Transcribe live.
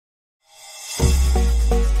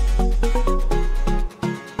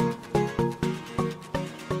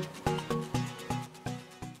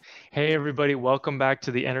Hey, everybody, welcome back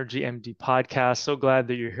to the Energy MD podcast. So glad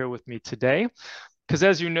that you're here with me today. Because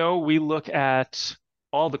as you know, we look at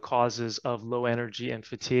all the causes of low energy and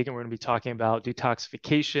fatigue, and we're going to be talking about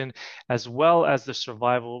detoxification as well as the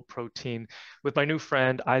survival protein with my new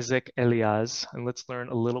friend, Isaac Eliaz. And let's learn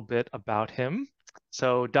a little bit about him.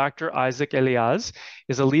 So Dr. Isaac Eliaz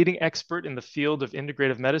is a leading expert in the field of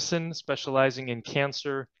integrative medicine, specializing in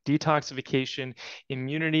cancer, detoxification,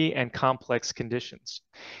 immunity, and complex conditions.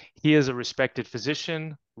 He is a respected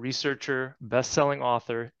physician, researcher, best-selling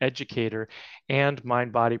author, educator, and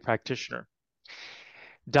mind-body practitioner.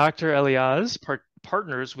 Dr. Eliaz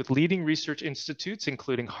partners with leading research institutes,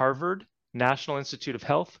 including Harvard, National Institute of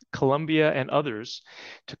Health, Columbia, and others,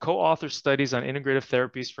 to co-author studies on integrative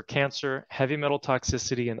therapies for cancer, heavy metal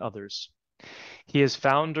toxicity, and others. He is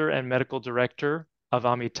founder and medical director of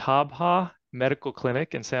Amitabha Medical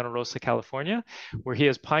Clinic in Santa Rosa, California, where he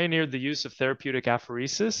has pioneered the use of therapeutic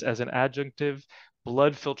apheresis as an adjunctive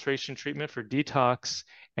blood filtration treatment for detox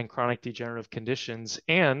and chronic degenerative conditions.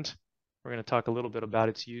 And we're going to talk a little bit about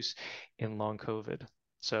its use in long COVID.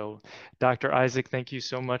 So, Dr. Isaac, thank you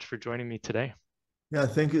so much for joining me today. Yeah,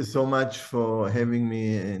 thank you so much for having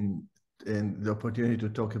me and the opportunity to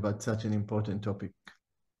talk about such an important topic.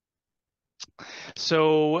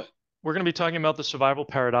 So, we're going to be talking about the survival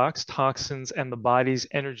paradox, toxins, and the body's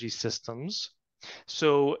energy systems.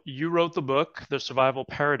 So, you wrote the book, The Survival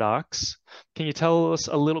Paradox. Can you tell us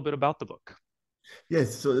a little bit about the book?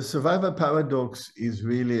 Yes, so the survival paradox is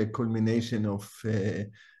really a culmination of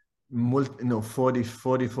 40,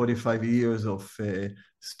 45 years of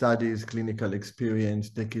studies, clinical experience,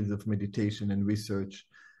 decades of meditation and research.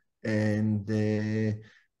 And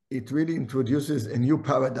it really introduces a new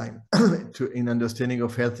paradigm in understanding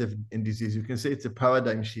of health and disease. You can say it's a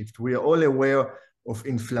paradigm shift. We are all aware of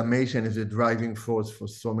inflammation as a driving force for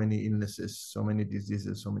so many illnesses, so many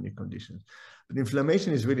diseases, so many conditions. But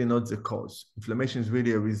inflammation is really not the cause. Inflammation is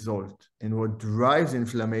really a result. And what drives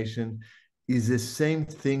inflammation is the same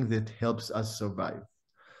thing that helps us survive.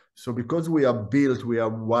 So because we are built, we are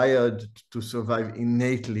wired to survive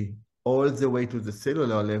innately all the way to the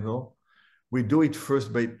cellular level, we do it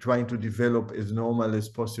first by trying to develop as normal as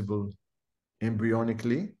possible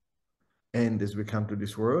embryonically and as we come to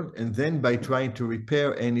this world, and then by trying to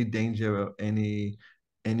repair any danger or any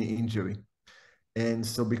injury. And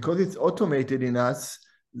so because it's automated in us,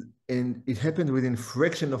 and it happened within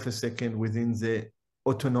fraction of a second within the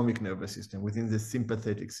autonomic nervous system, within the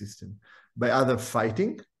sympathetic system, by either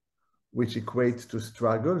fighting, which equates to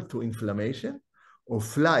struggle, to inflammation, or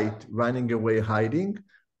flight, running away, hiding,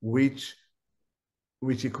 which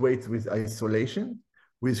equates with isolation,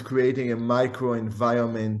 with creating a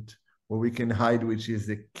microenvironment where we can hide, which is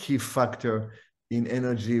the key factor in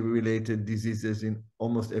energy-related diseases, in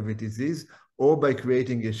almost every disease, or by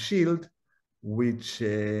creating a shield, which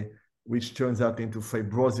turns out into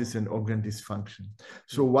fibrosis and organ dysfunction.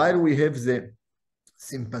 So while we have the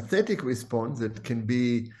sympathetic response that can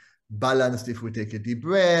be balanced if we take a deep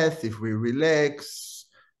breath, if we relax,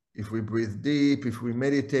 if we breathe deep, if we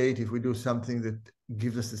meditate, if we do something that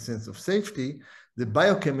gives us a sense of safety, the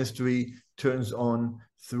biochemistry turns on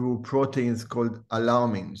through proteins called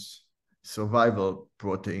alarmins, survival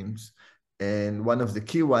proteins. And one of the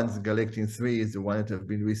key ones, Galectin-3, is the one that I've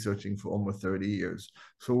been researching for almost 30 years.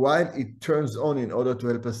 So while it turns on in order to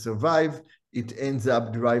help us survive, it ends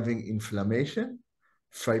up driving inflammation,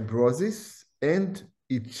 fibrosis, and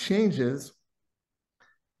it changes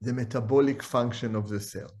the metabolic function of the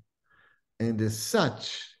cell. And as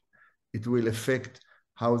such, it will affect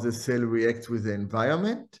how the cell reacts with the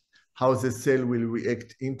environment, how the cell will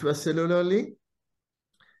react intracellularly,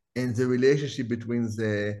 and the relationship between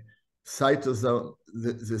the cytoplasm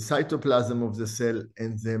of the cell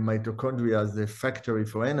and the mitochondria, the factory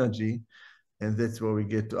for energy. And that's where we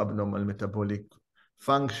get to abnormal metabolic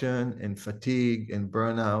function and fatigue and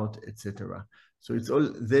burnout, etc. So it's all,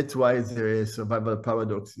 that's why the survival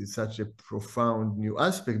paradox is such a profound new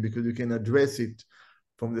aspect, because you can address it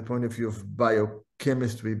from the point of view of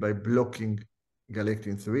biochemistry by blocking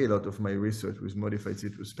Galectin-3. A lot of my research with Modified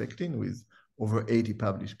Citrus Pectin with over 80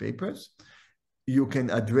 published papers. You can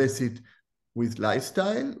address it with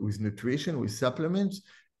lifestyle, with nutrition, with supplements,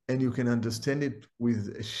 and you can understand it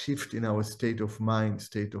with a shift in our state of mind,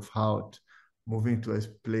 state of heart, moving to a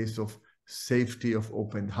place of safety, of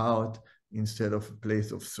open heart, instead of a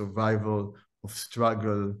place of survival, of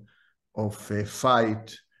struggle, of a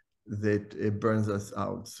fight that burns us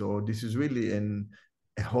out. So this is really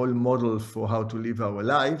a whole model for how to live our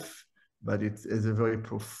life but it has a very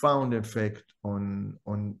profound effect on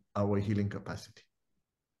our healing capacity.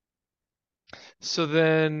 So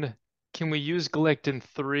then, can we use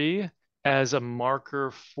Galectin-3 as a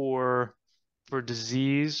marker for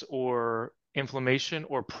disease or inflammation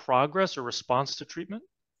or progress or response to treatment?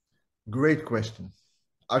 Great question.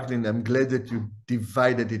 Actually, I'm glad that you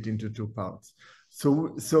divided it into two parts.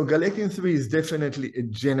 So Galectin-3 is definitely a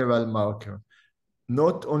general marker,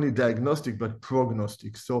 not only diagnostic, but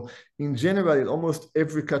prognostic. So in general, in almost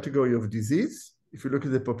every category of disease, if you look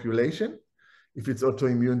at the population, if it's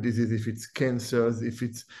autoimmune disease, if it's cancers, if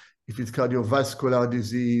it's cardiovascular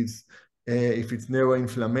disease, if it's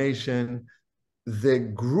neuroinflammation, the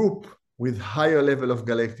group with higher level of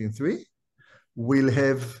Galectin-3 will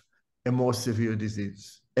have a more severe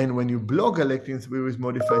disease. And when you block Galectin-3 with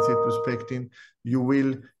modified citrus pectin, you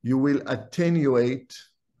will attenuate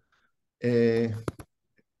the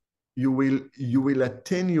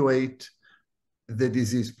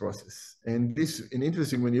disease process. And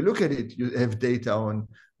interesting, when you look at it, you have data on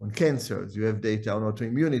cancers, you have data on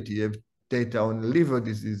autoimmunity, you have data on liver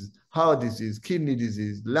disease, heart disease, kidney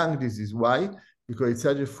disease, lung disease. Why? Because it's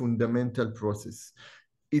such a fundamental process.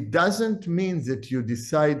 It doesn't mean that you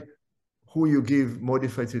decide who you give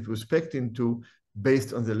modified citrus pectin to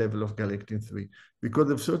based on the level of Galectin-3. Because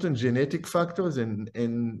of certain genetic factors and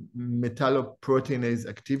metalloproteinase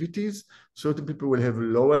activities, certain people will have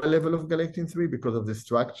lower level of Galectin-3 because of the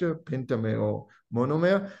structure, pentamer or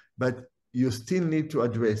monomer, but you still need to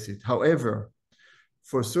address it. However,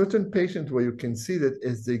 for certain patients where you can see that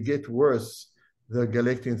as they get worse, their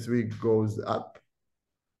Galectin-3 goes up,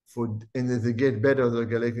 and as they get better, their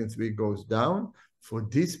Galectin-3 goes down. For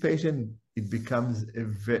this patient, it becomes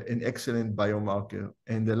an excellent biomarker.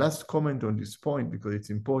 And the last comment on this point, because it's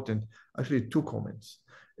important, actually two comments,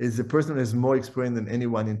 is the person has more experience than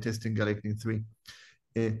anyone in testing Galectin-3.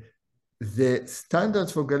 The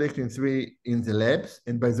standards for Galectin-3 in the labs,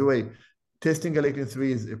 and by the way, testing Galectin-3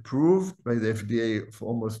 is approved by the FDA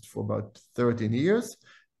for about 13 years.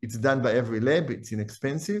 It's done by every lab. It's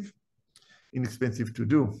inexpensive to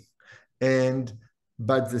do.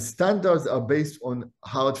 But the standards are based on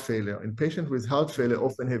heart failure. And patients with heart failure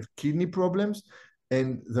often have kidney problems,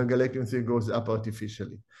 and the Galectin-3 goes up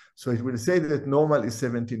artificially. So it will say that normal is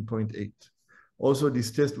 17.8. Also, this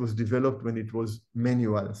test was developed when it was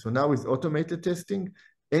manual. So now with automated testing,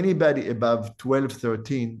 anybody above 12,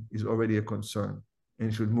 13 is already a concern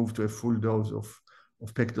and should move to a full dose of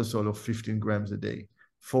pectosol of 15 grams a day.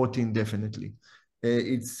 14 definitely.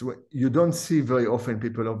 You don't see very often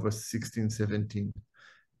people over 16, 17.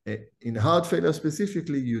 In heart failure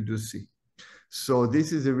specifically, you do see. So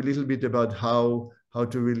this is a little bit about how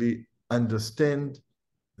to really understand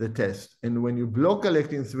the test. And when you block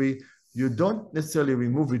Galectin-3, you don't necessarily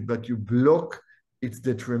remove it, but you block its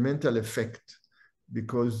detrimental effect,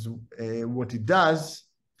 because what it does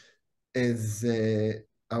is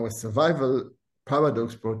our survival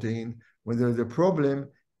paradox protein, when there's a problem,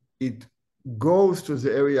 it goes to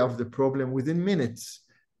the area of the problem within minutes,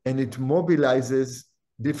 and it mobilizes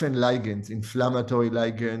different ligands, inflammatory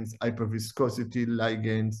ligands, hyperviscosity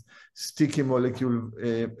ligands, sticky molecule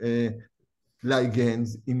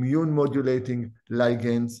ligands, immune modulating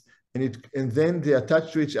ligands, and then they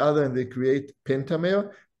attach to each other and they create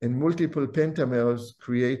pentamer, and multiple pentamers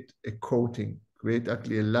create a coating, create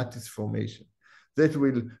actually a lattice formation that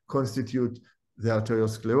will constitute the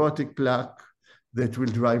arteriosclerotic plaque, that will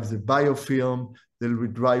drive the biofilm, that will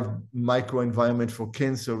drive microenvironment for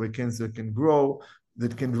cancer, where cancer can grow,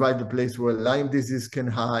 that can drive the place where Lyme disease can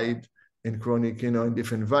hide, and chronic, and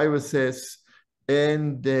different viruses,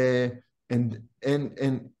 and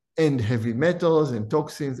heavy metals and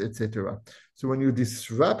toxins, etc. So when you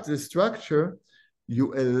disrupt the structure,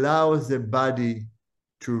 you allow the body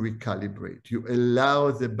to recalibrate. You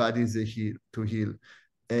allow the body to heal.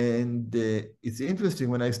 And it's interesting,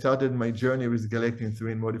 when I started my journey with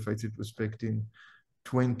Galectin-3 and modified citrus pectin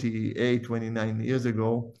 28, 29 years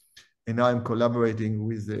ago, and now I'm collaborating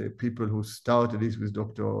with the people who started this, with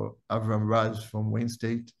Dr. Avram Raz from Wayne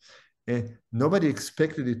State. Nobody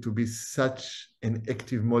expected it to be such an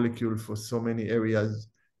active molecule for so many areas.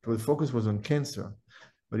 The focus was on cancer,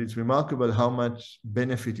 but it's remarkable how much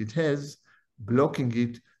benefit it has, blocking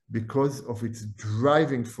it, because of its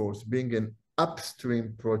driving force, being an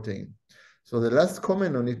upstream protein. So the last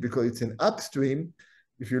comment on it, because it's an upstream,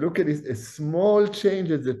 if you look at it, a small change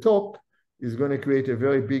at the top is going to create a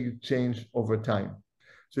very big change over time.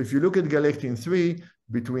 So if you look at Galectin-3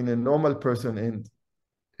 between a normal person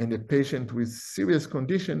and a patient with serious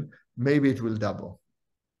condition, maybe it will double.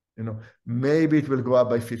 Maybe it will go up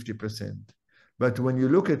by 50%. But when you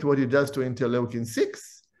look at what it does to interleukin-6,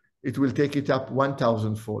 it will take it up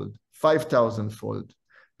 1,000-fold, 5,000-fold,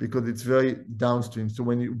 because it's very downstream. So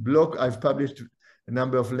when you block, I've published a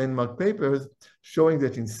number of landmark papers showing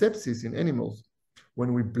that in sepsis in animals,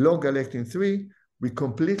 when we block Galectin-3, we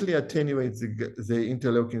completely attenuate the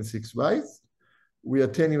interleukin-6 rise, we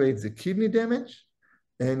attenuate the kidney damage,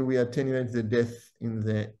 and we attenuate the death in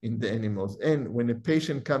the animals. And when a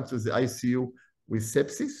patient comes to the ICU with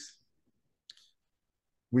sepsis,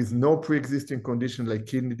 with no pre-existing condition like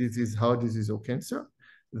kidney disease, heart disease, or cancer,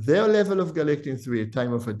 their level of Galectin-3 at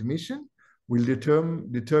time of admission will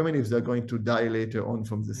determine if they're going to die later on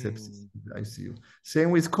from the sepsis in the ICU.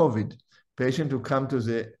 Same with COVID. Patients who come to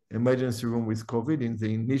the emergency room with COVID in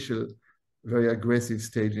the initial very aggressive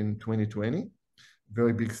stage in 2020,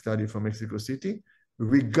 very big study from Mexico City,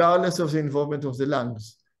 regardless of the involvement of the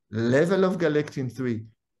lungs, level of Galectin-3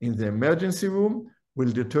 in the emergency room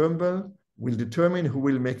will determine who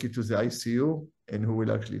will make it to the ICU and who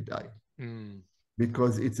will actually die.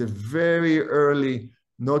 Because it's a very early,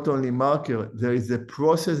 not only marker, there is a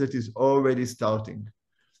process that is already starting.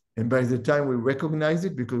 And by the time we recognize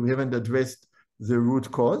it, because we haven't addressed the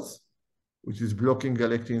root cause, which is blocking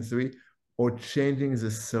Galectin-3 or changing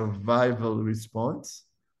the survival response,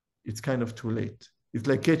 it's kind of too late. It's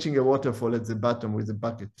like catching a waterfall at the bottom with a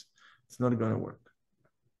bucket. It's not going to work.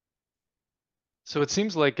 So it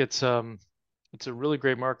seems like it's a really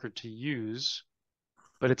great marker to use,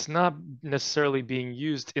 but it's not necessarily being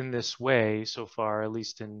used in this way so far, at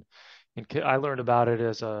least I learned about it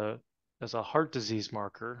as a heart disease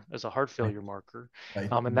marker, as a heart failure marker. Right.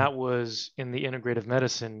 And that was in the integrative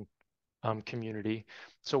medicine community.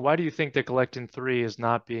 So why do you think that Galectin-3 is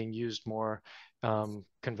not being used more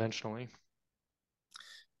conventionally?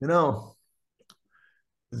 You know,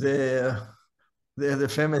 the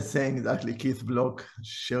famous saying that actually Keith Block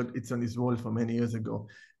showed, it's on his wall for many years ago.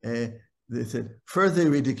 They said, first they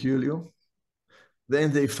ridicule you,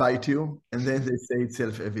 then they fight you, and then they say it's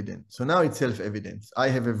self-evident. So now it's self-evident. I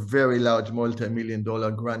have a very large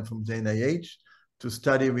multi-million-dollar grant from the NIH to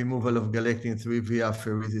study removal of Galectin-3 via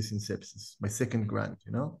apheresis in sepsis, my second grant,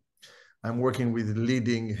 you know. I'm working with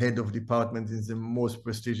leading head of departments in the most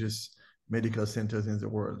prestigious medical centers in the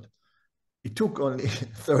world. It took only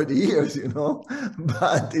 30 years, you know,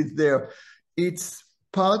 but it's there. It's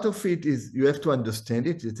part of it is you have to understand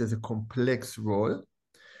it. It has a complex role,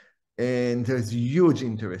 and there's huge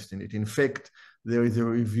interest in it. In fact, there is a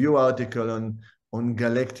review article on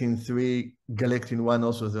Galectin-3, Galectin-1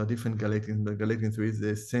 also. There are different Galectin, but Galectin-3 is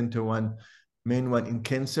the center one, main one in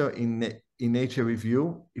cancer. In Nature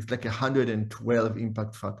Review, it's like 112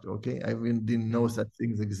 impact factor. Okay, I even didn't know such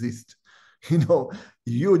things exist. You know,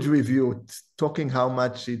 huge review talking how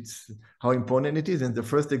important it is. And the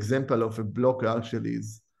first example of a blocker actually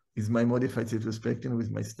is my Modified Citrus Pectin with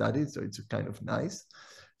my studies. So it's kind of nice.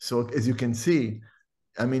 So as you can see,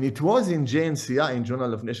 I mean, it was in JNCI, in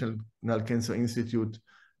Journal of National Cancer Institute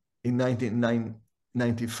in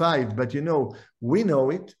 1995, but you know, we know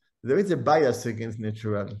it. There is a bias against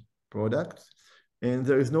natural products, and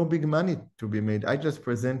there is no big money to be made. I just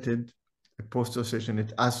presented a poster session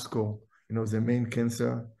at ASCO, you know, the main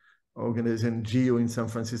cancer organization, GU in San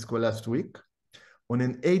Francisco last week, on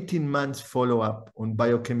an 18-month follow-up on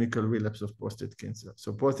biochemical relapse of prostate cancer.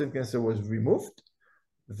 So prostate cancer was removed.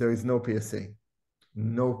 There is no PSA,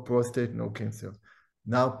 no prostate, no cancer.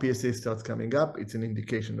 Now PSA starts coming up. It's an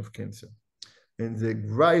indication of cancer. And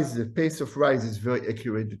the pace of rise is very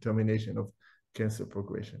accurate determination of cancer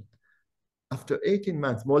progression. After 18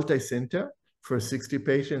 months, multi-center for 60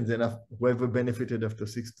 patients, then whoever benefited after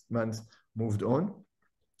 6 months moved on.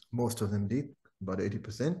 Most of them did, about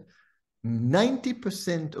 80%.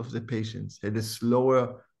 90% of the patients had a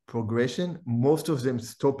slower progression, most of them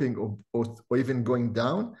stopping or even going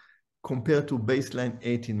down compared to baseline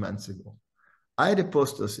 18 months ago. I had a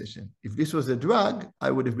poster session. If this was a drug,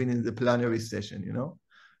 I would have been in the plenary session, you know,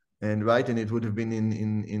 and it would have been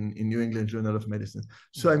in New England Journal of Medicine.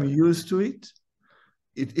 So I'm used to it.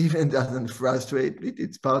 It even doesn't frustrate me.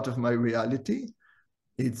 It's part of my reality.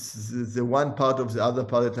 It's the one part of the other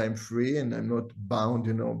part that I'm free and I'm not bound,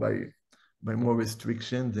 you know, by more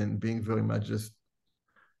restrictions and being very much just,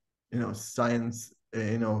 you know, science,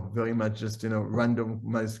 you know, very much just, you know,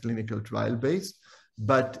 randomized clinical trial based,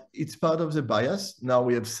 but it's part of the bias. Now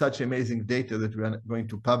we have such amazing data that we are going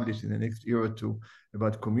to publish in the next year or two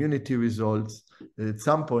about community results. At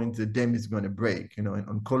some point, the dam is going to break, you know, and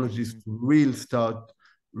oncologists will start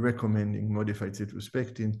recommending modified citrus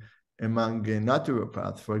pectin. Among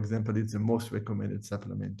naturopaths, for example, it's the most recommended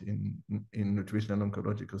supplement in nutritional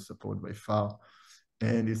oncological support by far.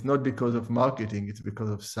 And it's not because of marketing, it's because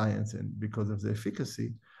of science and because of the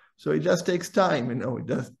efficacy. So it just takes time, you know,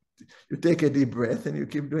 you take a deep breath and you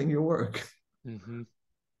keep doing your work. Mm-hmm.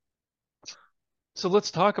 So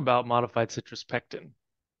let's talk about modified citrus pectin.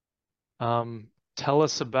 Tell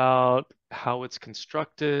us about how it's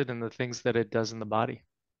constructed and the things that it does in the body.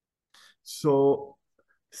 So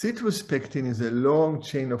citrus pectin is a long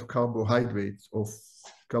chain of carbohydrates,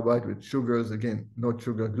 sugars, again, not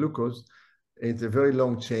sugar, glucose. It's a very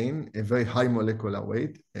long chain, a very high molecular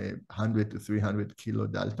weight, 100 to 300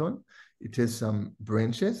 kilodalton. It has some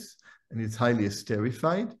branches, and it's highly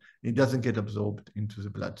esterified. It doesn't get absorbed into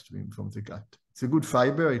the bloodstream from the gut. It's a good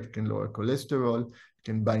fiber. It can lower cholesterol. It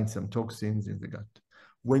can bind some toxins in the gut.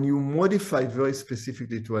 When you modify it very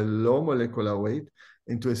specifically to a low molecular weight,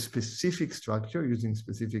 into a specific structure using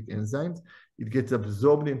specific enzymes, it gets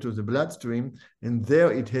absorbed into the bloodstream, and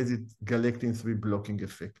there it has its Galectin-3 blocking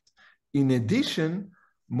effect. In addition,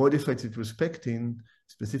 modified citrus pectin,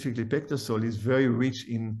 specifically pectosol, is very rich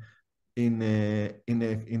in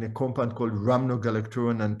a compound called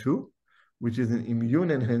rhamnogalacturonan-2, which is an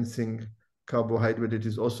immune-enhancing carbohydrate that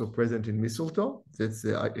is also present in mistletoe. That's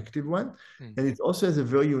the active one. And it also has a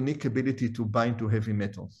very unique ability to bind to heavy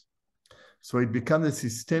metals. So it becomes a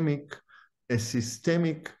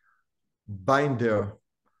systemic binder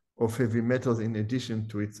of heavy metals in addition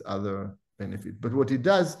to its other benefits. But what it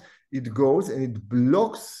does, it goes and it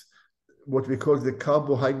blocks what we call the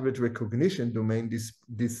carbohydrate recognition domain,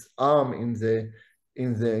 this arm in the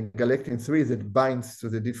Galectin-3 that binds to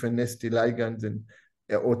the different nasty ligands and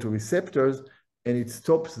autoreceptors, and it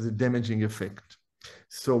stops the damaging effect.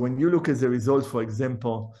 So when you look at the results, for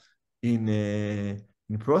example, in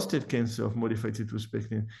prostate cancer of modified citrus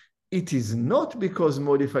pectin, it is not because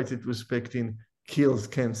modified citrus pectin kills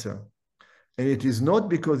cancer. And it is not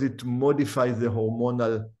because it modifies the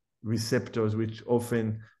hormonal receptors, which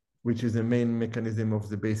is the main mechanism of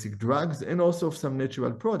the basic drugs and also of some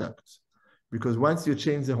natural products. Because once you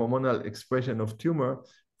change the hormonal expression of tumor,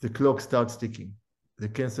 the clock starts ticking. The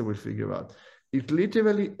cancer will figure out. It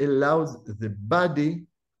literally allows the body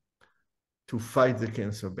to fight the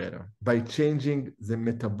cancer better by changing the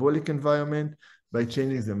metabolic environment, by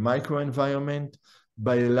changing the microenvironment,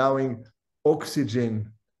 by allowing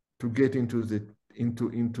oxygen to get into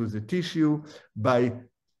the tissue, by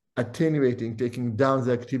attenuating, taking down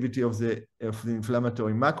the activity of the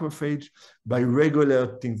inflammatory macrophage, by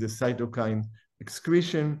regulating the cytokine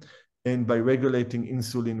excretion, and by regulating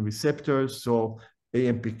insulin receptors. So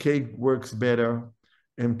AMPK works better,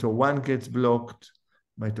 mTOR1 gets blocked,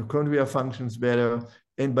 mitochondria functions better,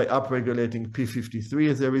 and by upregulating p53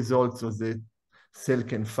 as a result, so the cell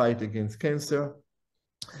can fight against cancer.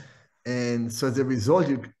 And so the result,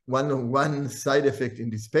 one side effect in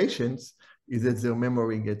these patients is that their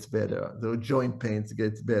memory gets better, their joint pains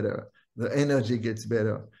gets better, their energy gets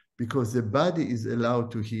better, because the body is allowed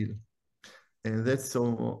to heal. And that's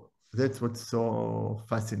what's so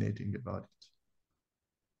fascinating about it.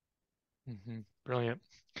 Mm-hmm. Brilliant.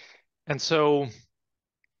 And so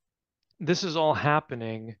this is all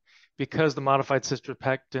happening because the modified citrus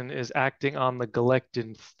pectin is acting on the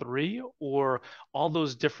galectin-3, or all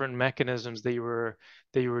those different mechanisms that you were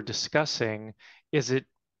discussing. Is it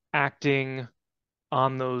acting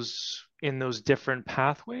on those in those different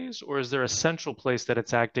pathways, or is there a central place that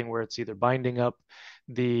it's acting where it's either binding up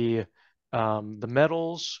the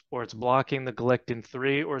metals, or it's blocking the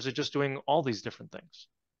galectin-3, or is it just doing all these different things?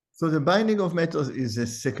 So the binding of metals is a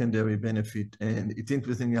secondary benefit. And it's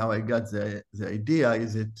interesting how I got the idea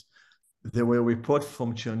is that there were reports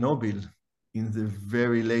from Chernobyl in the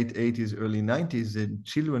very late 80s, early 90s, that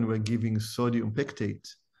children were giving sodium pectate,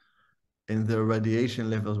 and the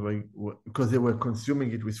radiation levels were because they were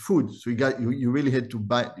consuming it with food. So you really had to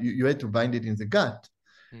bind it in the gut.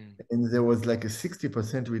 And there was like a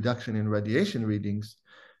 60% reduction in radiation readings.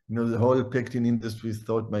 You know, the whole pectin industry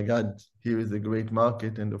thought, my God, here is a great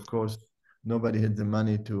market. And of course, nobody had the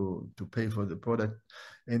money to pay for the product.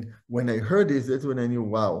 And when I heard this, that's when I knew,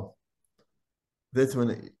 wow, that's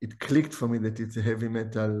when it clicked for me that it's a heavy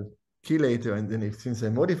metal chelator. And then since I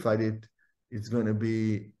modified it, it's going to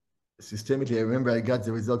be systemically. I remember I got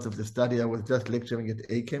the results of the study. I was just lecturing at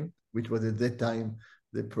ACAM, which was at that time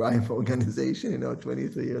the prime organization,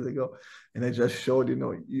 23 years ago. And I just showed,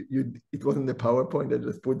 it wasn't the PowerPoint. I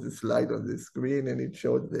just put the slide on the screen and it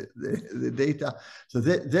showed the data. So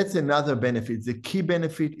that's another benefit. The key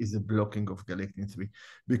benefit is the blocking of Galectin-3,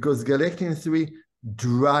 because Galectin-3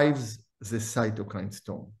 drives the cytokine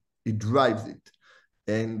storm. It drives it.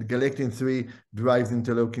 And Galectin-3 drives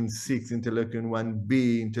interleukin-6,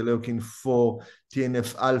 interleukin-1b, interleukin-4,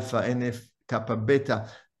 TNF-alpha, NF-kappa beta,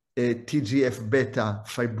 TGF-beta,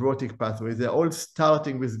 fibrotic pathways. They're all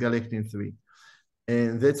starting with Galectin-3.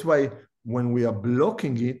 And that's why when we are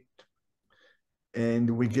blocking it, And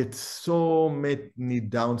we get so many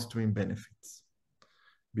downstream benefits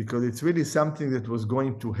because it's really something that was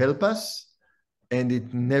going to help us and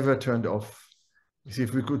it never turned off. You see,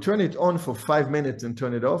 if we could turn it on for 5 minutes and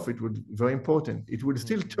turn it off, it would be very important. It would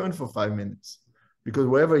still turn for 5 minutes because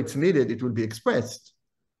wherever it's needed, it will be expressed,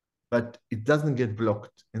 but it doesn't get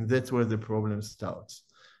blocked. And that's where the problem starts.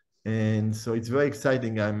 And so it's very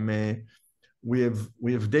exciting. We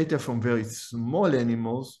have data from very small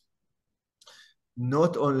animals,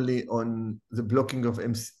 not only on the blocking of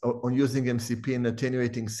on using MCP and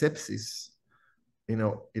attenuating sepsis.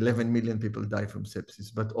 11 million people die from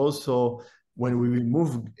sepsis, but also when we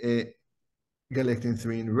remove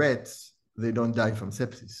Galectin-3 in rats, they don't die from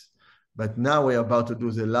sepsis. But now we're about to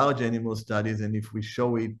do the large animal studies, and if we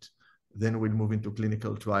show it, then we'll move into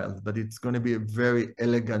clinical trials. But it's going to be a very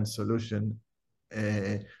elegant solution.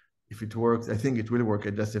 If it works, I think it will work.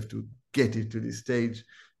 I just have to get it to this stage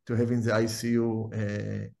to have in the ICU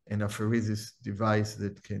an apheresis device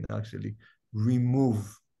that can actually remove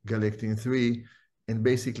Galectin-3 and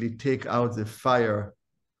basically take out the fire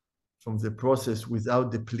from the process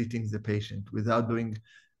without depleting the patient, without doing,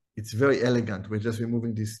 it's very elegant. We're just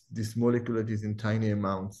removing this molecule that is in tiny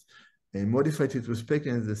amounts. And Modified Citrus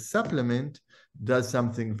Pectin as a supplement does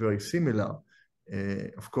something very similar.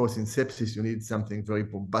 Of course, in sepsis, you need something very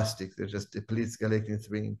bombastic that just depletes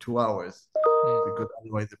Galectin-3 in 2 hours, because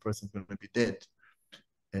otherwise the person's going to be dead.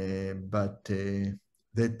 But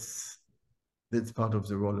that's part of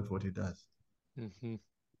the role of what it does. Mm-hmm.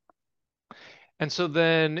 And so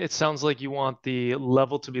then it sounds like you want the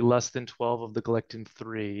level to be less than 12 of the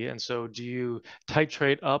Galectin-3. And so do you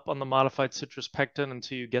titrate up on the modified citrus pectin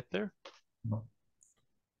until you get there? No.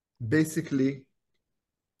 Basically,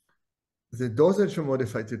 the dosage for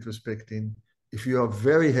modified citrus pectin, if you are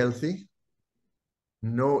very healthy,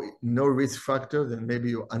 no risk factor, then maybe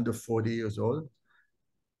you're under 40 years old,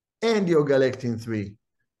 and your Galectin-3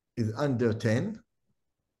 is under 10,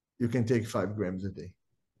 you can take 5 grams a day.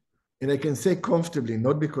 And I can say comfortably,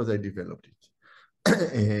 not because I developed it.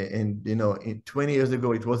 And 20 years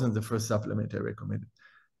ago, it wasn't the first supplement I recommended.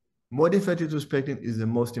 Modified citrus pectin is the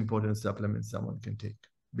most important supplement someone can take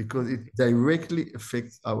because it directly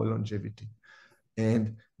affects our longevity.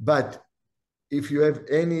 But if you have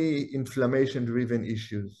any inflammation-driven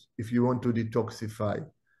issues, if you want to detoxify,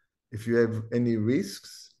 if you have any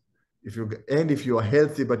risks, if you are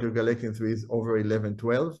healthy but your Galectin-3 is over 11,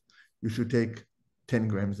 12, you should take 10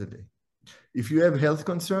 grams a day. If you have health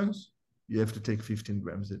concerns, you have to take 15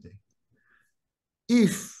 grams a day.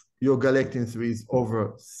 If your Galectin-3 is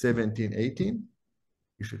over 17, 18,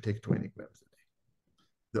 you should take 20 grams a day.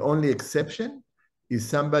 The only exception is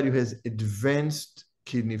somebody who has advanced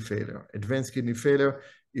kidney failure. Advanced kidney failure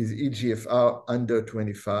is eGFR under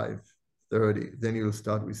 25, 30. Then you'll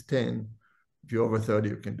start with 10. If you're over 30,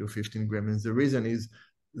 you can do 15 grams. And the reason is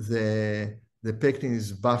the pectin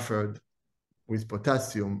is buffered with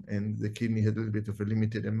potassium, and the kidney has a little bit of a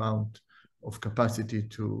limited amount of capacity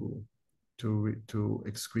to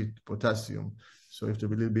excrete potassium. So you have to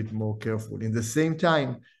be a little bit more careful. In the same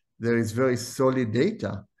time, there is very solid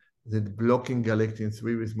data that blocking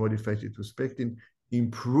Galectin-3 with modified citrus pectin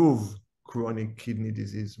improve chronic kidney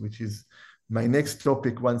disease, which is my next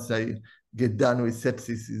topic once I get done with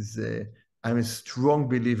sepsis. I'm a strong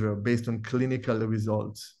believer, based on clinical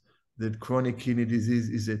results, that chronic kidney disease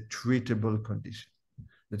is a treatable condition,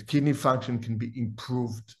 that kidney function can be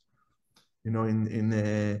improved. In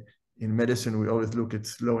medicine, we always look at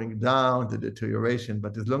slowing down the deterioration,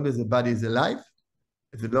 but as long as the body is alive,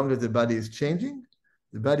 as long as the body is changing,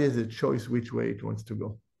 the body has a choice which way it wants to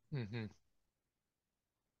go. Mm-hmm.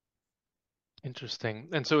 Interesting.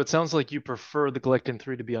 And so it sounds like you prefer the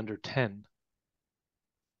Galectin-3 to be under 10.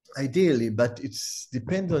 Ideally, but it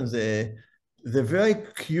depends on the very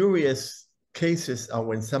curious cases are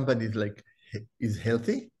when somebody is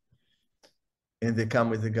healthy and they come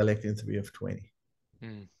with a Galectin-3 of 20.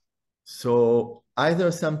 Mm. So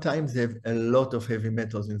either sometimes they have a lot of heavy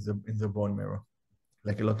metals in the bone marrow,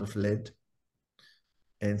 like a lot of lead,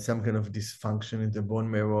 and some kind of dysfunction in the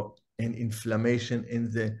bone marrow and inflammation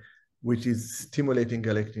which is stimulating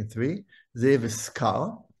Galectin-3. They have a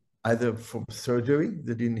scar, either from surgery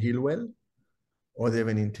that didn't heal well, or they have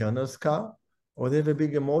an internal scar, or they have a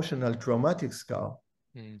big emotional traumatic scar.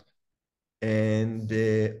 Mm. And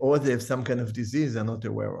or they have some kind of disease they're not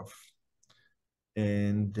aware of.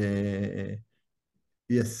 And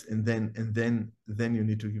yes, and then you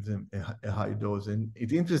need to give them a high dose. And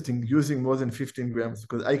it's interesting using more than 15 grams,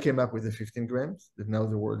 because I came up with the 15 grams that now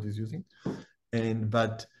the world is using.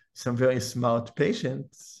 But some very smart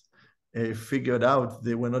patients figured out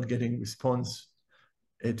they were not getting response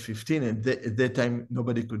at 15. And at that time,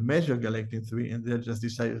 nobody could measure Galectin-3, and they just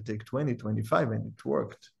decided to take 20, 25, and it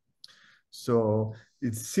worked. So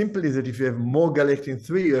it's simply that if you have more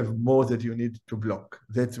Galectin-3, you have more that you need to block.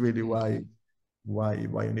 That's really why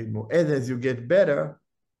you need more. And as you get better,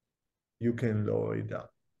 you can lower it down.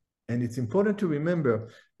 And it's important to remember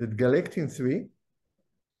that Galectin-3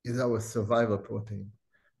 is our survival protein.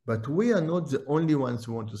 But we are not the only ones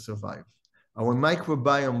who want to survive. Our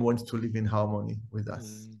microbiome wants to live in harmony with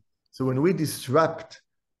us. So when we disrupt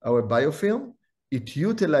our biofilm, it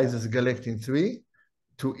utilizes Galectin-3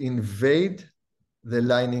 to invade the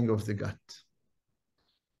lining of the gut.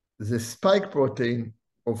 The spike protein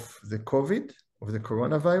of the COVID, of the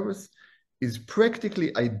coronavirus, is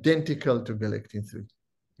practically identical to Galectin-3.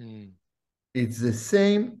 It's the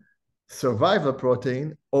same survival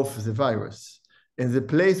protein of the virus. And the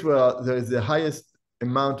place where there is the highest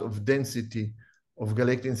amount of density of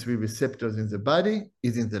Galectin-3 receptors in the body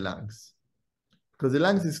is in the lungs. Because the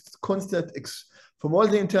lungs is constant, from all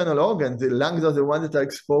the internal organs, the lungs are the ones that are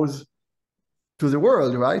exposed to the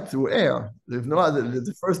world, right? Through air. There's no other,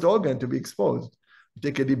 the first organ to be exposed. We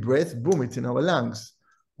take a deep breath, boom, it's in our lungs.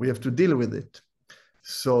 We have to deal with it.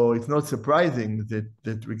 So it's not surprising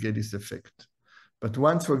that we get this effect. But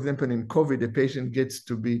once, for example, in COVID, a patient gets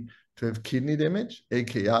to have kidney damage,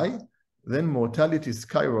 AKI, then mortality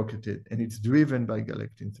skyrocketed, and it's driven by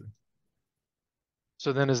Galectin-3.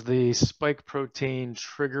 So then is the spike protein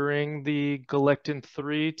triggering the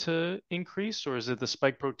Galectin-3 to increase, or is it the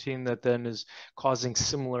spike protein that then is causing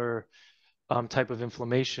similar type of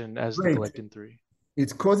inflammation as the Galectin-3?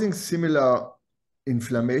 It's causing similar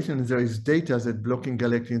inflammation. There is data that blocking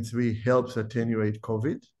Galectin-3 helps attenuate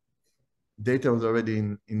COVID. Data was already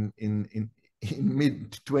in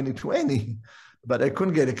mid-2020, but I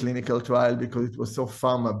couldn't get a clinical trial because it was so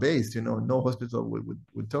pharma-based. You know, no hospital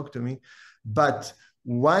would talk to me. But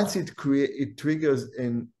once it triggers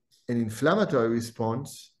an inflammatory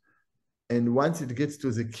response, and once it gets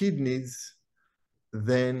to the kidneys,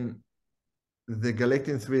 then the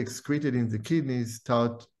Galectin-3 excreted in the kidneys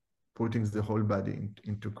start putting the whole body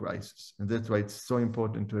into crisis. And that's why it's so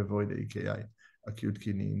important to avoid AKI, acute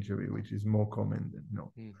kidney injury, which is more common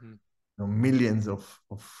than millions of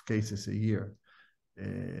cases a year.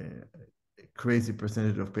 A crazy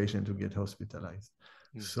percentage of patients who get hospitalized.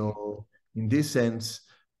 So in this sense,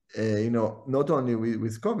 not only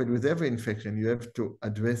with COVID, with every infection, you have to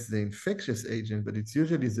address the infectious agent, but it's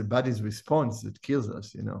usually the body's response that kills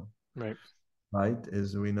us, right?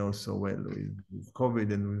 As we know so well with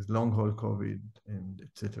COVID and with long haul COVID and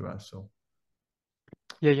etc. So.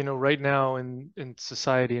 Yeah, right now in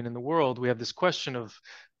society and in the world, we have this question of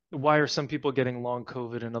why are some people getting long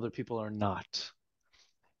COVID and other people are not?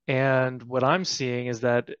 And what I'm seeing is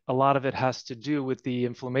that a lot of it has to do with the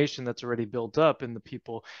inflammation that's already built up in the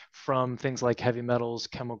people from things like heavy metals,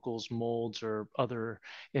 chemicals, molds, or other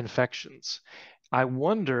infections. I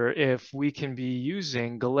wonder if we can be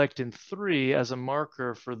using Galectin-3 as a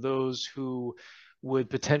marker for those who would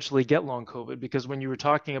potentially get long COVID, because when you were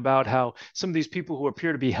talking about how some of these people who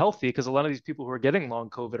appear to be healthy, because a lot of these people who are getting long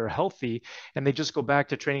COVID are healthy and they just go back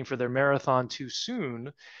to training for their marathon too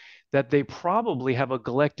soon, that they probably have a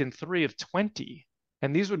Galectin-3 of 20.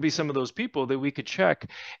 And these would be some of those people that we could check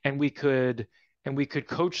and we could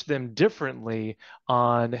coach them differently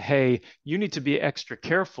on, hey, you need to be extra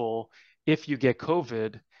careful if you get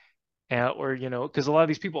COVID. Or, because a lot of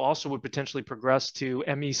these people also would potentially progress to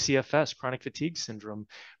ME/CFS, chronic fatigue syndrome,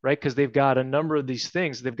 right? Because they've got a number of these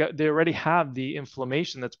things. They already have the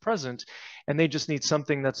inflammation that's present, and they just need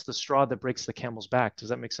something that's the straw that breaks the camel's back. Does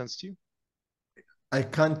that make sense to you? I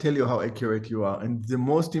can't tell you how accurate you are. And the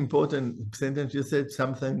most important sentence you said,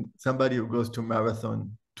 somebody who goes to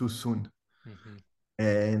marathon too soon.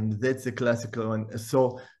 And that's a classical one.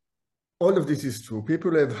 So all of this is true.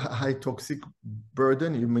 People who have high toxic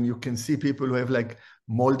burden, you can see people who have like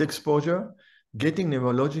mold exposure, getting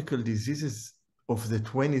neurological diseases of the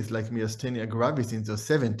 20s like myasthenia gravis in the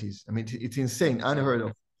 70s. I mean, it's insane, unheard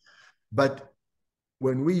of. But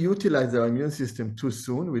when we utilize our immune system too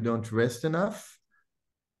soon, we don't rest enough.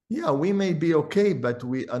 Yeah, we may be okay, but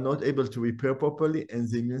we are not able to repair properly, and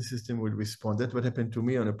the immune system will respond. That's what happened to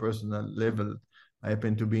me on a personal level. I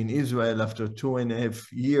happened to be in Israel after 2.5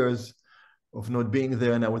 years of not being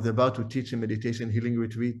there, and I was about to teach a meditation healing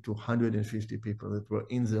retreat to 150 people that were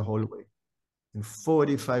in the hallway. In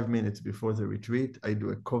 45 minutes before the retreat, I do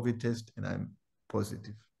a COVID test, and I'm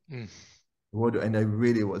positive. And I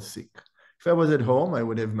really was sick. If I was at home, I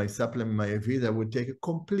would have my supplement, my IVs. I would take a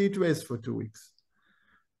complete rest for 2 weeks.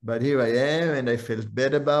 But here I am, and I felt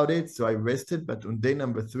bad about it, so I rested. But on day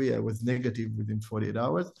number 3, I was negative within 48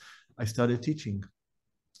 hours. I started teaching.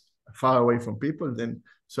 far away from people. Then,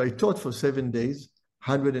 so I taught for 7 days,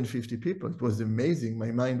 150 people. It was amazing.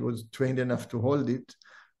 My mind was trained enough to hold it.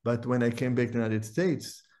 But when I came back to the United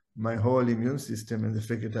States, my whole immune system and the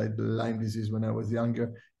fact that I had Lyme disease when I was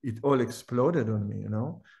younger, it all exploded on me, you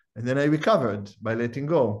know? And then I recovered by letting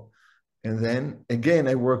go. And then again,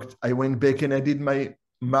 I went back and I did my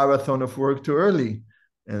marathon of work too early.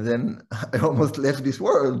 And then I almost left this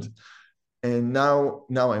world. And now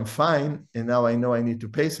I'm fine. And now I know I need to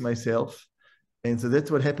pace myself. And so that's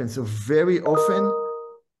what happens. So very often,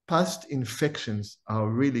 past infections are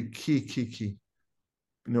really key.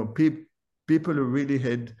 You know, people who really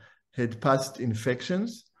had past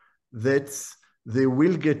infections, they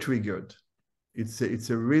will get triggered. It's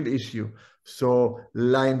a real issue. So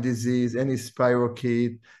Lyme disease, any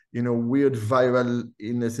spirochete, you know, weird viral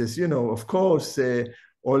illnesses, you know, of course,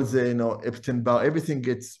 all the, you know, Epstein-Barr, everything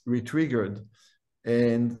gets re-triggered.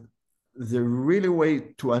 And the really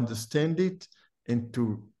way to understand it and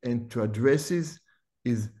to address it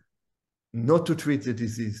is not to treat the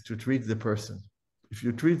disease, to treat the person. If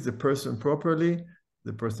you treat the person properly,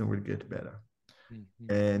 the person will get better.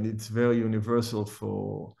 Mm-hmm. And it's very universal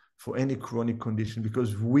for any chronic condition,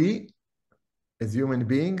 because we, as human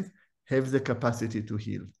beings, have the capacity to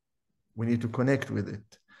heal. We need to connect with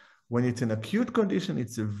it. When it's an acute condition,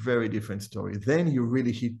 it's a very different story. Then you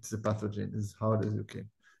really hit the pathogen as hard as you can,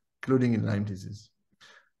 including in Lyme disease.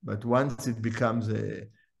 But once it becomes a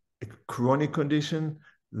chronic condition,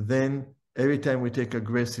 then every time we take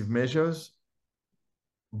aggressive measures,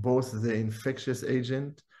 both the infectious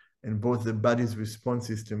agent and both the body's response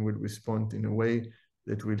system will respond in a way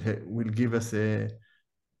that will give us a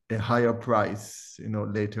higher price, you know,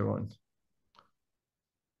 later on.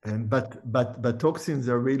 And but toxins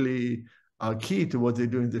are key to what they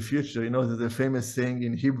do in the future. You know, there's a famous saying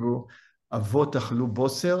in Hebrew, "Avot achlu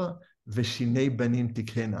boser v'shinei banim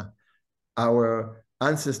tikhena." Our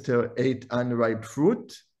ancestor ate unripe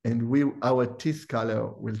fruit, and our teeth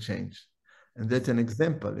color will change. And that's an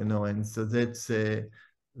example, you know. And so that's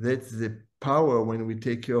the power when we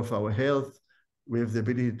take care of our health. We have the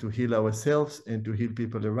ability to heal ourselves and to heal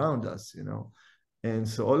people around us, you know. And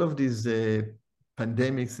so all of these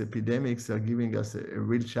pandemics, epidemics are giving us a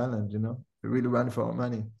real challenge, you know, a real run for our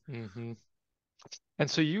money. Mm-hmm.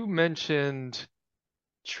 And so you mentioned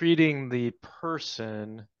treating the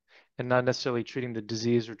person and not necessarily treating the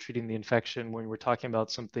disease or treating the infection when we're talking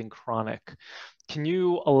about something chronic. Can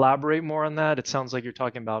you elaborate more on that? It sounds like you're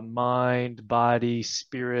talking about mind, body,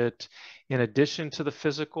 spirit, in addition to the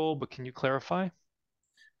physical, but can you clarify?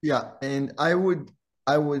 Yeah, and I would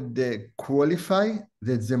qualify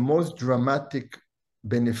that the most dramatic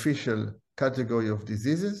beneficial category of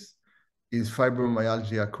diseases is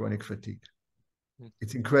fibromyalgia, chronic fatigue.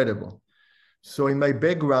 It's incredible. So in my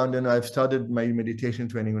background, and I've started my meditation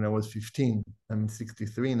training when I was 15. I'm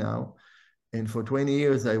 63 now. And for 20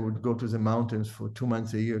 years, I would go to the mountains for 2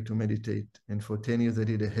 months a year to meditate. And for 10 years, I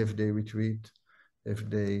did a half-day retreat,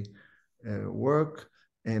 half-day work.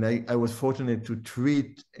 And I was fortunate to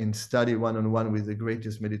treat and study one-on-one with the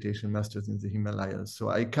greatest meditation masters in the Himalayas. So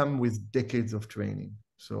I come with decades of training.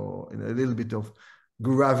 So a little bit of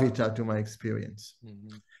gravitas to my experience.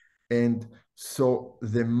 Mm-hmm. And so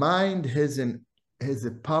the mind has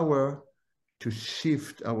a power to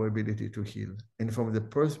shift our ability to heal. And from the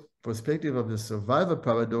perspective of the survival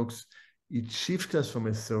paradox, it shifts us from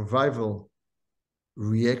a survival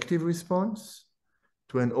reactive response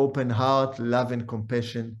to an open heart, love and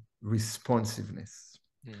compassion responsiveness.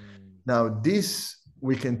 Now, this,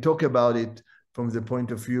 we can talk about it from the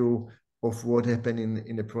point of view of what happened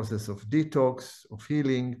in the process of detox, of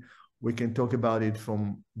healing. We can talk about it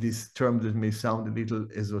from this term that may sound a little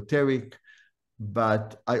esoteric,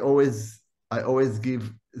 but I always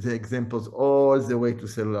give the examples all the way to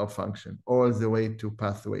cellular function, all the way to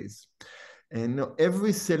pathways. And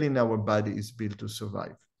every cell in our body is built to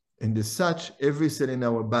survive. And as such, every cell in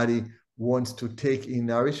our body wants to take in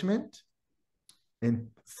nourishment and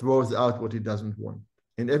throws out what it doesn't want.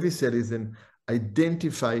 And every cell is an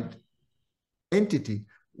identified entity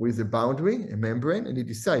with a boundary, a membrane, and it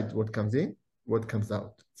decides what comes in, what comes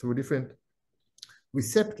out through different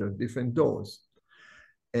receptors, different doors.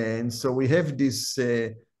 And so we have this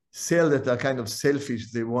cell that are kind of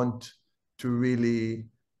selfish. They want to really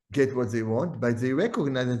get what they want, but they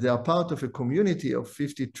recognize that they are part of a community of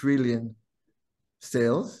 50 trillion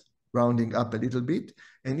cells, rounding up a little bit.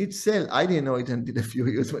 And each cell, I didn't know it until a few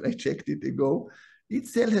years when I checked it ago, each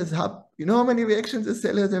cell has, you know how many reactions a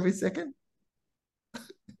cell has every second?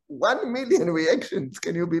 1 million reactions,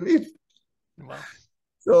 can you believe? Wow.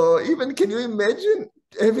 So even, can you imagine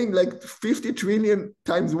having like 50 trillion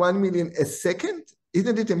times 1 million a second?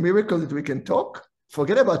 Isn't it a miracle that we can talk?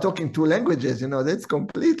 Forget about talking two languages, that's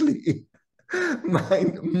completely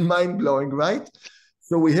mind-blowing, right?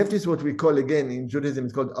 So we have this, what we call, again, in Judaism,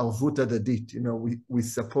 it's called arvut adadit. We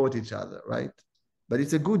support each other, right? But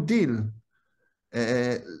it's a good deal.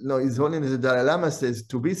 No, His Holiness the Dalai Lama says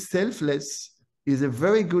to be selfless is a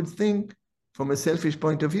very good thing from a selfish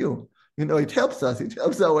point of view. It helps us, it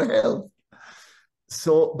helps our health.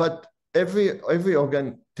 So, but every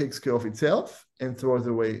organ takes care of itself and throws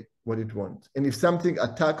away what it wants. And if something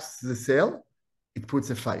attacks the cell, it puts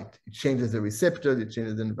a fight. It changes the receptors, it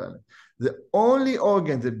changes the environment. The only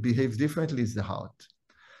organ that behaves differently is the heart.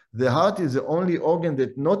 The heart is the only organ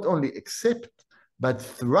that not only accepts, but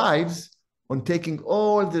thrives on taking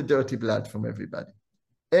all the dirty blood from everybody.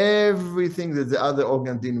 Everything that the other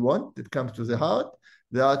organ didn't want that comes to the heart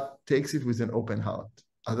takes it with an open heart.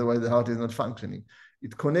 Otherwise, the heart is not functioning.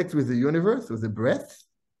 It connects with the universe, with the breath,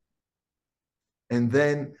 and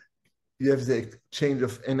then you have the exchange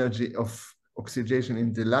of energy of oxygenation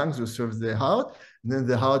in the lungs, which serves the heart, and then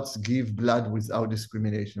the hearts give blood without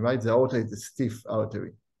discrimination, right? The aorta is a stiff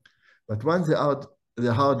artery. But once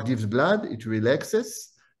the heart gives blood, it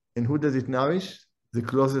relaxes, and who does it nourish? The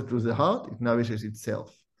closer to the heart, it nourishes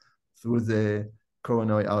itself through the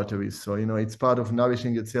coronary arteries. So, it's part of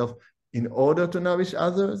nourishing itself in order to nourish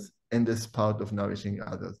others, and as part of nourishing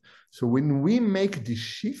others. So when we make this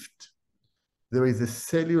shift, there is a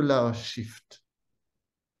cellular shift.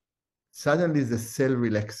 Suddenly the cell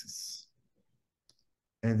relaxes,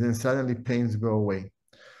 and then suddenly pains go away.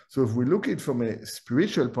 So if we look at it from a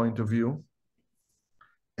spiritual point of view,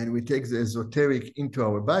 and we take the esoteric into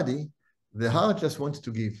our body, the heart just wants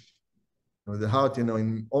to give. The heart,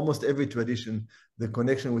 in almost every tradition, the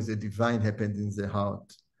connection with the divine happens in the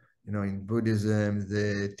heart. In Buddhism,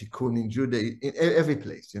 the Tikkun in Judaism, in every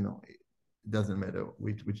place, it doesn't matter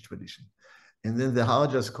which tradition. And then the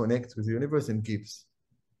heart just connects with the universe and gives.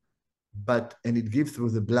 And it gives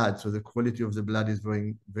through the blood. So the quality of the blood is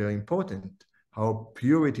very, very important. How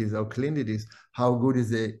pure it is, how clean it is, how good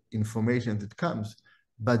is the information that comes.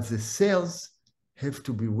 But the cells have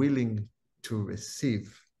to be willing to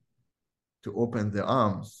receive, to open their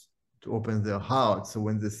arms, to open their heart. So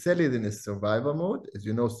when the cell is in a survival mode, as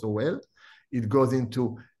you know so well, it goes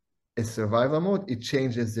into a survival mode. It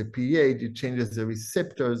changes the pH, it changes the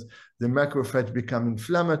receptors, the macrophages become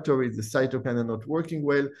inflammatory, the cytokines are not working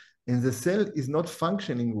well, and the cell is not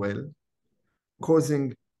functioning well,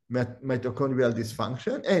 causing mitochondrial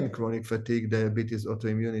dysfunction and chronic fatigue, diabetes,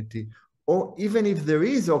 autoimmunity. Or even if there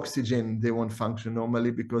is oxygen, they won't function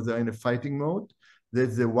normally because they're in a fighting mode.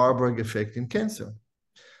 That's the Warburg effect in cancer.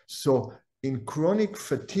 So in chronic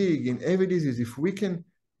fatigue, in every disease, if we can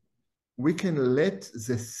let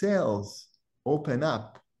the cells open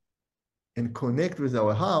up and connect with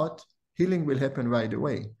our heart, healing will happen right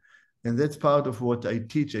away. And that's part of what I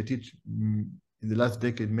teach. I teach in the last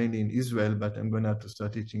decade mainly in Israel, but I'm going to have to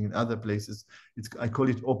start teaching in other places. I call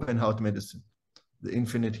it open heart medicine, the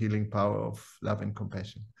infinite healing power of love and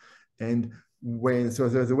compassion. And so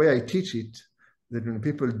the way I teach it, that when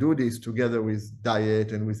people do this together with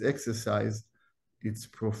diet and with exercise, it's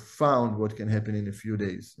profound what can happen in a few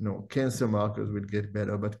days. Cancer markers will get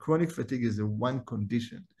better, but chronic fatigue is the one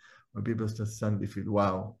condition where people just suddenly feel,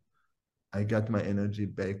 wow, I got my energy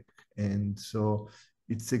back. And so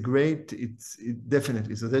it's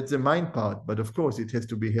definitely, so that's the mind part, but of course it has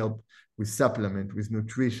to be helped with supplement, with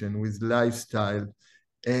nutrition, with lifestyle.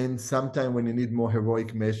 And sometimes when you need more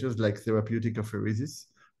heroic measures like therapeutic apheresis,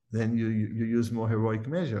 then you use more heroic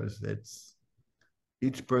measures. That's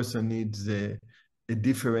each person needs a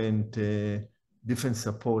different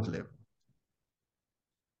support level.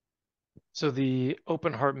 So the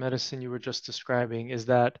open heart medicine you were just describing, is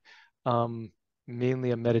that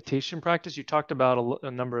mainly a meditation practice? You talked about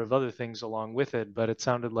a number of other things along with it, but it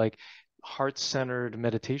sounded like heart-centered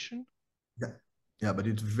meditation. Yeah, but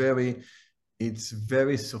it's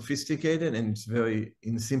very sophisticated and it's very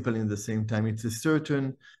simple in the same time. It's a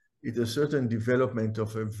certain development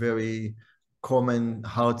of a very common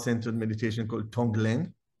heart-centered meditation called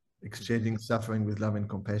Tonglen, exchanging suffering with love and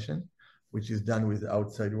compassion, which is done with the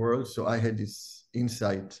outside world. So I had this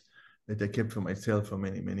insight that I kept for myself for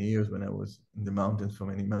many, many years when I was in the mountains for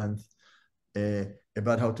many months,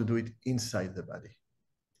 about how to do it inside the body,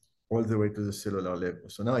 all the way to the cellular level.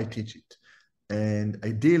 So now I teach it. And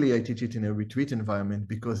ideally, I teach it in a retreat environment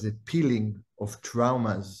because the peeling of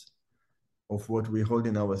traumas of what we hold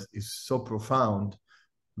in ours is so profound.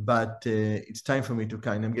 But it's time for me to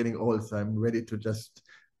I'm getting old, so I'm ready to just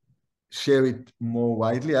share it more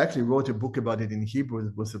widely. I actually wrote a book about it in Hebrew.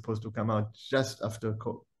 It was supposed to come out just after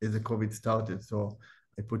as the COVID started. So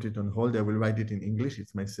I put it on hold. I will write it in English.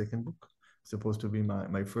 It's my second book. It's supposed to be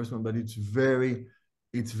my first one, but it's really,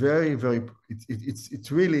 it's really,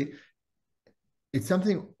 it's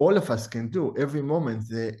something all of us can do every moment.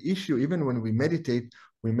 The issue, even when we meditate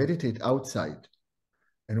outside,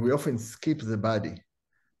 and we often skip the body.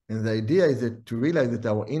 And the idea is that to realize that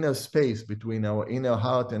our inner space between our inner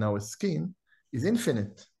heart and our skin is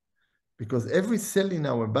infinite, because every cell in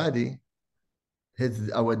our body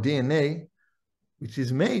has our DNA, which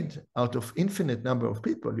is made out of infinite number of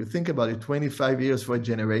people. You think about it, 25 years for a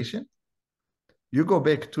generation. You go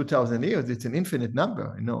back 2,000 years, it's an infinite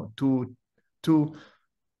number, to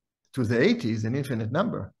the 80s, an infinite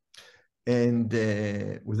number, and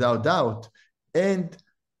without doubt. And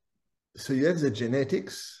so you have the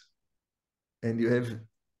genetics and you have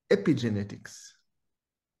epigenetics.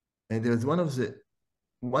 And there's one of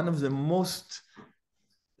the most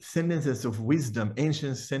sentences of wisdom,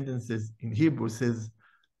 ancient sentences in Hebrew says,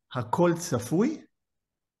 Hakol tzafui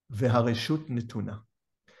vehareshut netuna.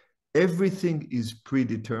 Everything is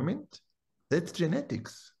predetermined. That's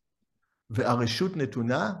genetics. Vehareshut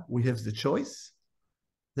netuna, we have the choice.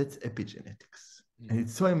 That's epigenetics. And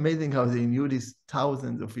it's so amazing how they knew this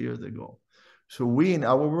thousands of years ago. So we, in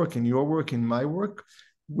our work, in your work, in my work,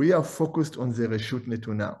 we are focused on the reshut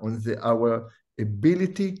netuna, on our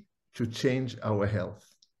ability to change our health.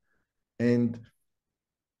 And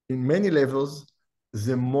in many levels,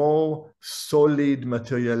 the more solid,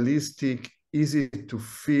 materialistic, easy to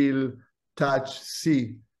feel, touch,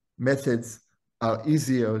 see methods are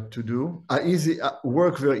easier to do,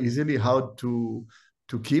 work very easily, hard to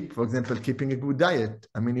keep. For example, keeping a good diet.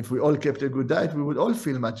 I mean, if we all kept a good diet, we would all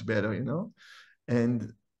feel much better,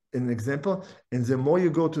 And an example, and the more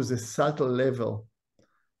you go to the subtle level,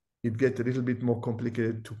 it gets a little bit more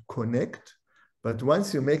complicated to connect. But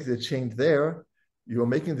once you make the change there, you're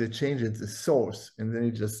making the change at the source, and then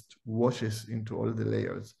it just washes into all the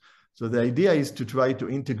layers. So the idea is to try to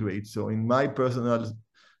integrate. So in my personal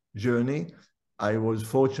journey, I was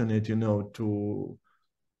fortunate, to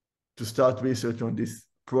start research on this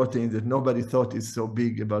protein that nobody thought is so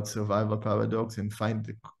big about survival paradox, and find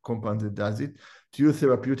the compound that does it. To use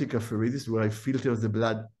therapeutic apheresis, where I filter the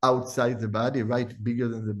blood outside the body, right, bigger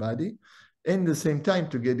than the body. And at the same time,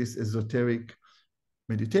 to get this esoteric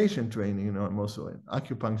meditation training. I'm also an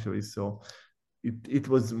acupuncturist. So it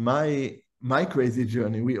was my crazy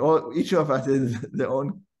journey. Each of us has their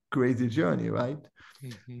own crazy journey, right?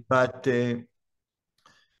 Mm-hmm. But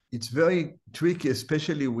it's very tricky,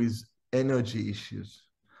 especially with energy issues,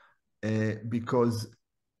 because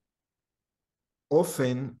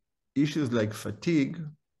often issues like fatigue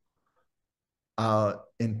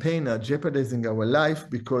and pain are jeopardizing our life,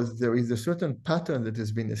 because there is a certain pattern that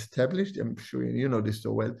has been established. I'm sure you know this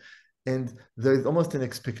so well. And there is almost an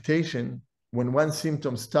expectation when one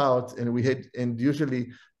symptom starts, and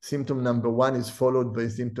usually symptom number 1 is followed by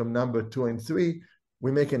symptom number 2 and 3,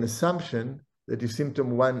 we make an assumption that if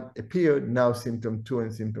symptom 1 appeared, now symptom 2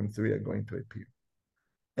 and symptom 3 are going to appear.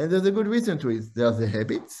 And there's a good reason to it. There are the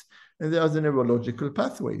habits, and there are the neurological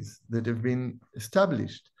pathways that have been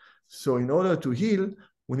established. So in order to heal,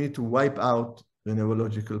 we need to wipe out the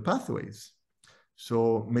neurological pathways.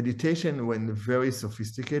 So meditation, when very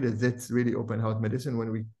sophisticated, that's really open heart medicine.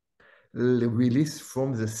 When we release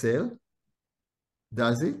from the cell,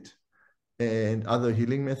 does it, and other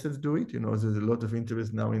healing methods do it. There's a lot of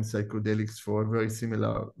interest now in psychedelics for a very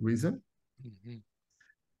similar reason. Mm-hmm.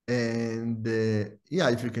 And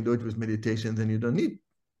if you can do it with meditation, then you don't need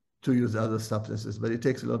to use other substances, but it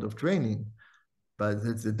takes a lot of training. But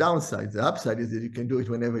that's the downside. The upside is that you can do it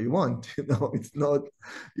whenever you want. It's not,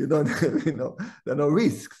 you don't, there are no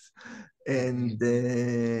risks. And,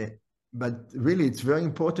 but really it's very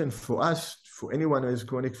important for us, for anyone who has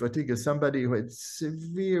chronic fatigue, as somebody who had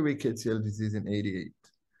severe rickettsial disease in 88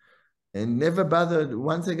 and never bothered,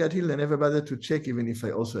 once I got healed, I never bothered to check even if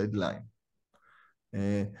I also had Lyme.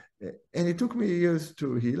 And it took me years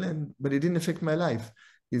to heal, but it didn't affect my life.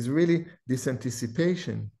 It's really this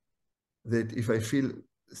anticipation that if I feel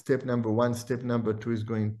step number 1, step number 2 is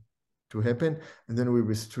going to happen, and then we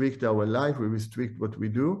restrict our life, we restrict what we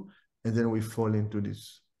do, and then we fall into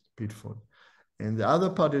this pitfall. And the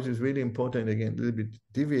other part that is really important, again, a little bit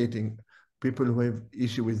deviating, people who have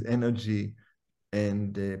issue with energy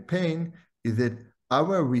and pain, is that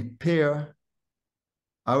our recuperation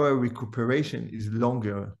is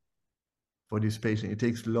longer for this patient. It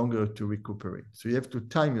takes longer to recuperate. So you have to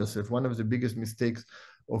time yourself. One of the biggest mistakes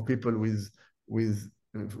of people with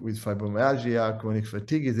fibromyalgia, chronic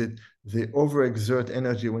fatigue, is that they overexert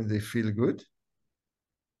energy when they feel good,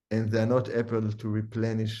 and they're not able to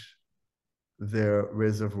replenish their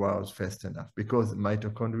reservoirs fast enough, because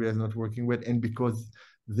mitochondria is not working well, and because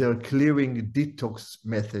their clearing detox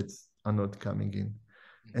methods are not coming in.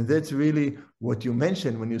 And that's really what you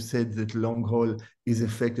mentioned when you said that long haul is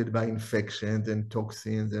affected by infections and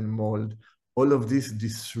toxins and mold. All of this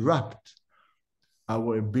disrupt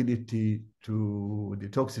our ability to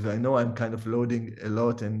detoxify. I know I'm kind of loading a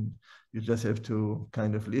lot and you just have to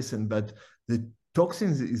kind of listen, but the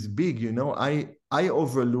toxins is big, you know. I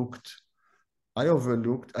overlooked, I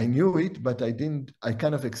knew it, but I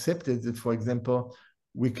kind of accepted that, for example,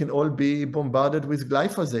 we can all be bombarded with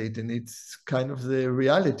glyphosate, and it's kind of the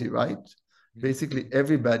reality, right? Basically,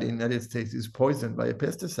 everybody in the United States is poisoned by a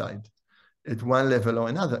pesticide at one level or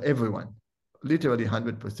another, everyone. Literally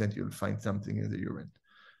 100% you'll find something in the urine.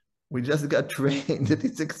 We just got trained that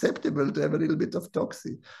it's acceptable to have a little bit of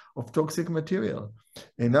toxic material.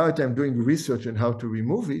 And now that I'm doing research on how to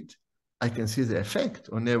remove it, I can see the effect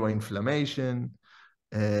on neuroinflammation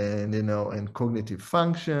and, you know, and cognitive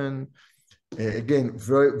function. Again,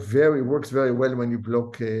 works very well when you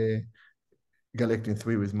block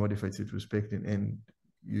Galectin-3 with modified citrus pectin, and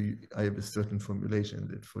I have a certain formulation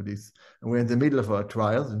that for this. And we're in the middle of our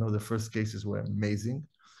trials. You know, the first cases were amazing,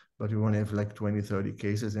 but we want to have like 20, 30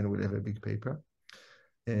 cases, and we'll have a big paper.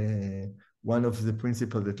 One of the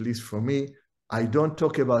principles, at least for me, I don't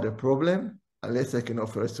talk about a problem unless I can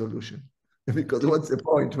offer a solution. Because what's the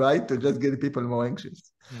point, right? To just get people more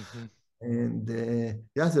anxious. Mm-hmm. And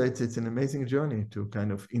yeah, so it's an amazing journey to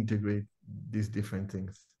kind of integrate these different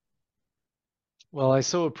things. Well, I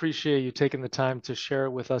so appreciate you taking the time to share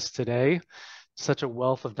it with us today. Such a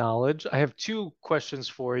wealth of knowledge. I have two questions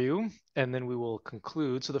for you, and then we will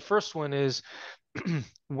conclude. So the first one is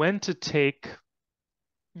when to take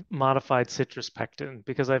modified citrus pectin,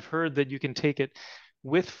 because I've heard that you can take it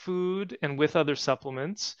with food and with other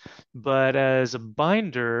supplements, but as a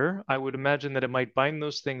binder, I would imagine that it might bind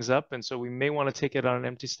those things up, and so we may want to take it on an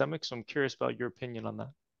empty stomach. So I'm curious about your opinion on that.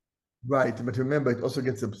 Right, but remember, it also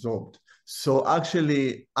gets absorbed. So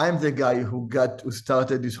actually, I'm the guy who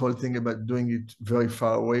started this whole thing about doing it very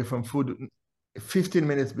far away from food. 15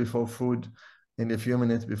 minutes before food and a few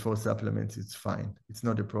minutes before supplements, it's fine. It's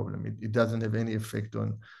not a problem. It doesn't have any effect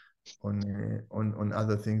on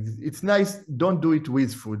other things. It's nice, don't do it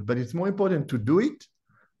with food, but it's more important to do it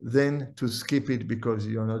than to skip it because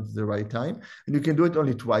you're not at the right time. And you can do it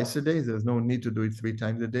only twice a day. There's no need to do it 3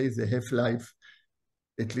 times a day. The half-life,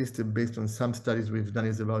 at least based on some studies we've done,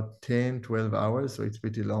 is about 10, 12 hours. So it's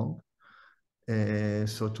pretty long.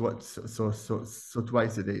 So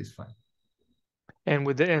twice a day is fine.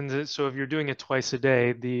 And so if you're doing it twice a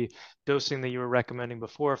day, the dosing that you were recommending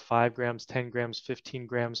before, 5 grams, 10 grams, 15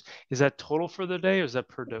 grams, is that total for the day or is that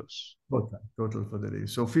per dose? Total for the day.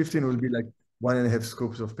 So 15 will be like 1.5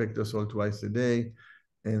 scoops of pectosol twice a day.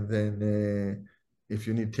 And then if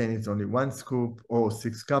you need 10, it's only 1 scoop, or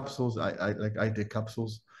 6 capsules. I take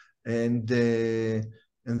capsules. And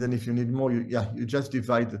then if you need more, you just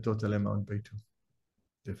divide the total amount by 2.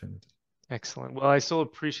 Definitely. Excellent. Well, I still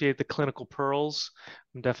appreciate the clinical pearls.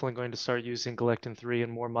 I'm definitely going to start using Galectin-3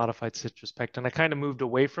 and more modified citrus pectin. I kind of moved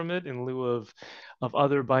away from it in lieu of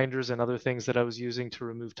other binders and other things that I was using to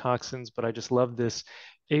remove toxins, but I just love this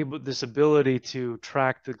ability to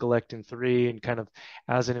track the Galectin-3 and kind of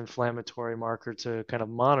as an inflammatory marker to kind of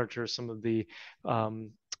monitor some of the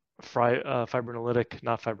fibrinolytic,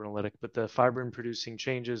 not fibrinolytic, but the fibrin producing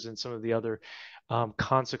changes and some of the other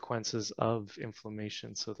consequences of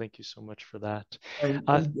inflammation. So thank you so much for that. And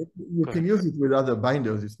you can use it with other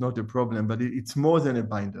binders. It's not a problem, but it's more than a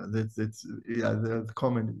binder. That's yeah, the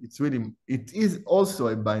common. It is also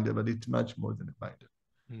a binder, but it's much more than a binder.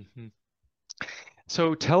 Mm-hmm.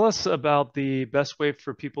 So tell us about the best way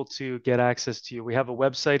for people to get access to you. We have a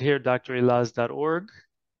website here, dreliaz.org.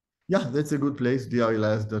 Yeah, that's a good place,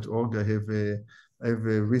 dreliaz.org. I have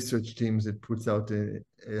a research team that puts out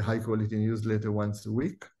a high quality newsletter once a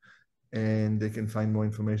week, and they can find more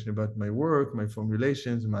information about my work, my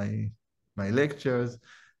formulations, my lectures.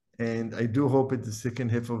 And I do hope at the second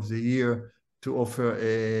half of the year to offer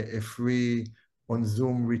a free on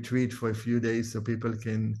Zoom retreat for a few days so people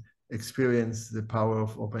can experience the power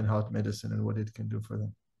of open heart medicine and what it can do for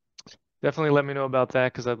them. Definitely let me know about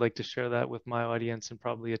that because I'd like to share that with my audience and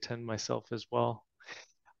probably attend myself as well.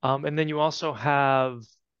 And then you also have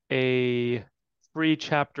a free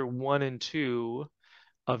chapter 1 and 2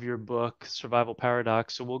 of your book, Survival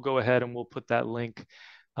Paradox. So we'll go ahead and we'll put that link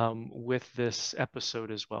with this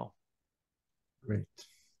episode as well. Great.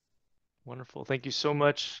 Wonderful. Thank you so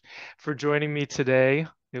much for joining me today.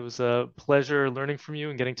 It was a pleasure learning from you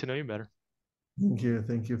and getting to know you better. Thank you.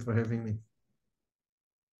 Thank you for having me.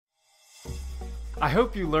 I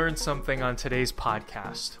hope you learned something on today's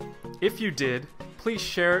podcast. If you did, please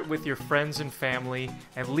share it with your friends and family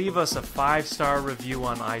and leave us a 5-star review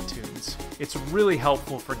on iTunes. It's really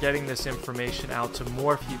helpful for getting this information out to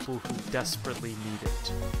more people who desperately need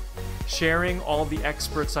it. Sharing all the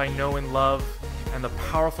experts I know and love and the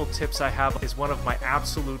powerful tips I have is one of my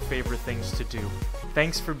absolute favorite things to do.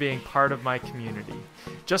 Thanks for being part of my community.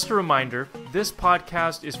 Just a reminder, this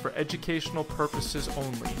podcast is for educational purposes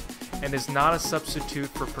only and is not a substitute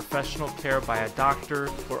for professional care by a doctor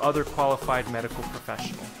or other qualified medical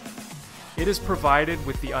professional. It is provided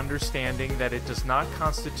with the understanding that it does not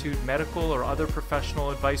constitute medical or other professional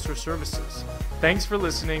advice or services. Thanks for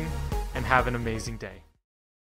listening and have an amazing day.